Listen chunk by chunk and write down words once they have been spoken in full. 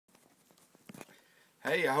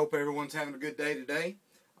Hey, I hope everyone's having a good day today.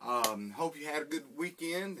 Hope you had a good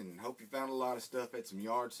weekend, and hope you found a lot of stuff at some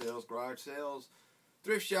yard sales, garage sales,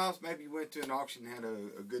 thrift shops. Maybe you went to an auction and had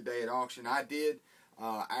a good day at auction. I did.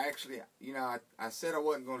 I actually, I said I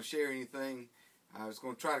wasn't going to share anything. I was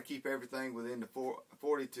going to try to keep everything within the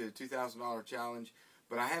 $40 to $2,000 challenge.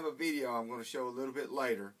 But I have a video I'm going to show a little bit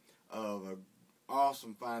later of an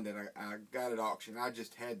awesome find that I got at auction. I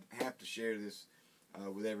just have to share this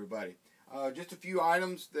with everybody. Just a few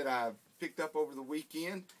items that I've picked up over the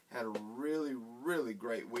weekend. Had a really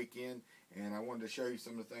great weekend, and I wanted to show you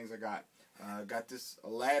some of the things I got. Got this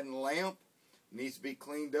Aladdin lamp. Needs to be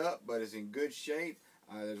cleaned up, but it's in good shape.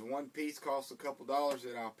 There's one piece, costs a couple dollars,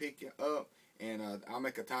 that I'll pick up, and I'll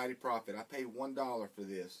make a tidy profit. I paid $1 for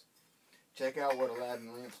this. Check out what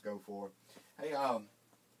Aladdin lamps go for. Hey,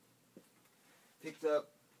 picked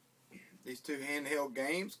up these two handheld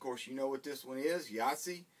games. Of course, you know what this one is,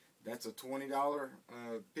 Yahtzee. That's a $20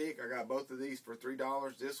 pick. I got both of these for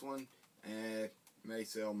 $3. This one may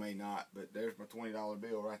sell, may not, but there's my $20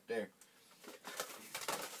 bill right there.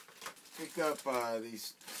 Picked up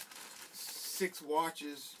these 8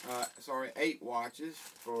 watches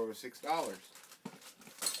for $6.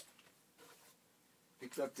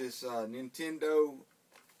 Picked up this Nintendo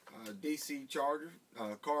DC charger,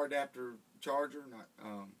 car adapter charger.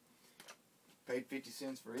 Paid 50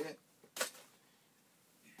 cents for it.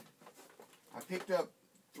 I picked up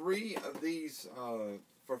 3 of these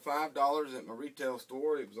for $5 at my retail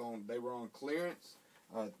store. They were on clearance.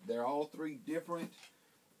 They're all 3 different.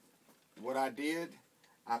 What I did,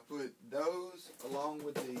 I put those along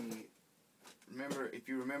with if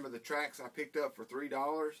you remember the tracks I picked up for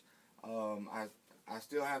 $3. I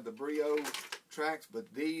still have the Brio tracks,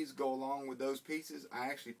 but these go along with those pieces. I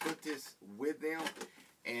actually put this with them,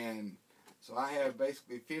 and so I have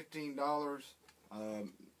basically $15.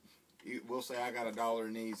 We'll say I got $1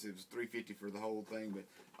 in these. It was $3.50 for the whole thing, but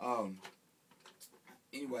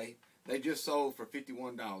anyway, they just sold for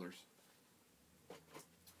 $51.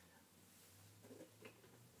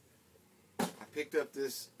 I picked up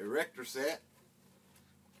this erector set.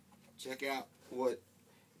 Check out what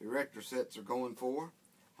erector sets are going for.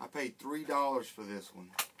 I paid $3 for this one.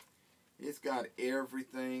 It's got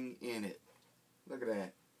everything in it. Look at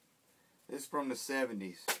that. It's from the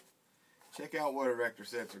 70s. Check out what erector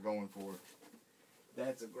sets are going for.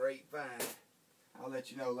 That's a great find. I'll let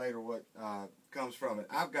you know later what comes from it.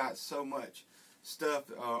 I've got so much stuff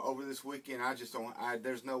over this weekend. I just don't.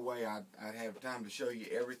 There's no way I'd have time to show you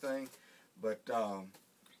everything. But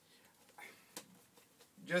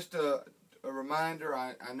just a reminder.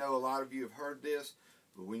 I know a lot of you have heard this,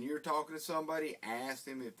 but when you're talking to somebody, ask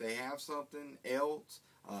them if they have something else.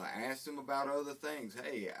 Ask them about other things.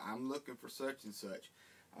 Hey, I'm looking for such and such.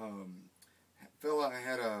 Fella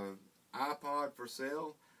had a iPod for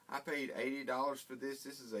sale. I paid $80 for this.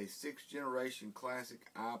 This is a 6th generation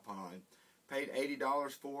classic iPod. Paid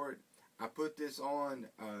 $80 for it. I put this on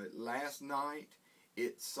last night.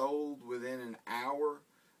 It sold within an hour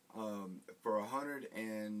for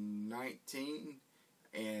 $119,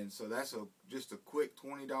 and so that's just a quick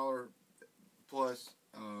 $20 plus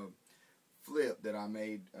flip that I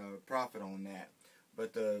made profit on that.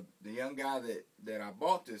 But the young guy that I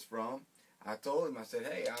bought this from, I told him, I said,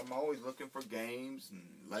 hey, I'm always looking for games and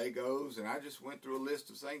Legos, and I just went through a list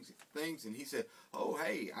of things, and he said, oh,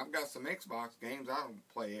 hey, I've got some Xbox games. I don't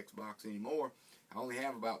play Xbox anymore. I only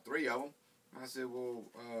have about 3 of them. I said, well,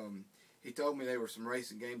 he told me they were some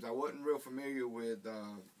racing games. I wasn't real familiar with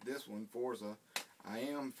this one, Forza. I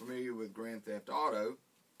am familiar with Grand Theft Auto,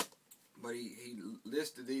 but he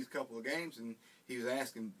listed these couple of games, and he was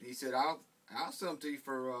asking, he said, I'll sell them to you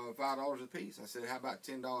for $5 a piece. I said, how about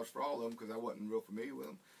 $10 for all of them, because I wasn't real familiar with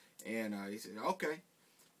them. And he said, okay.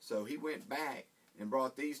 So he went back and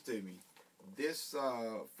brought these to me. This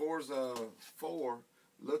Forza 4,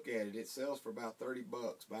 look at it. It sells for about $30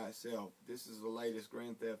 by itself. This is the latest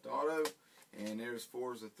Grand Theft Auto, and there's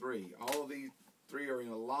Forza 3. All of these 3 are in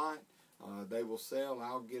a lot. They will sell.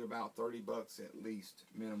 I'll get about $30 at least,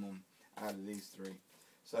 minimum, out of these 3.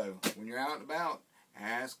 So when you're out and about,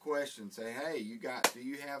 ask questions. Say, hey, do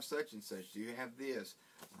you have such and such? Do you have this?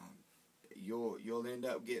 You'll end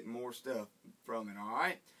up getting more stuff from it. All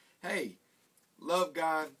right. Hey, love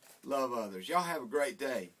God, love others. Y'all have a great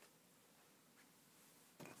day.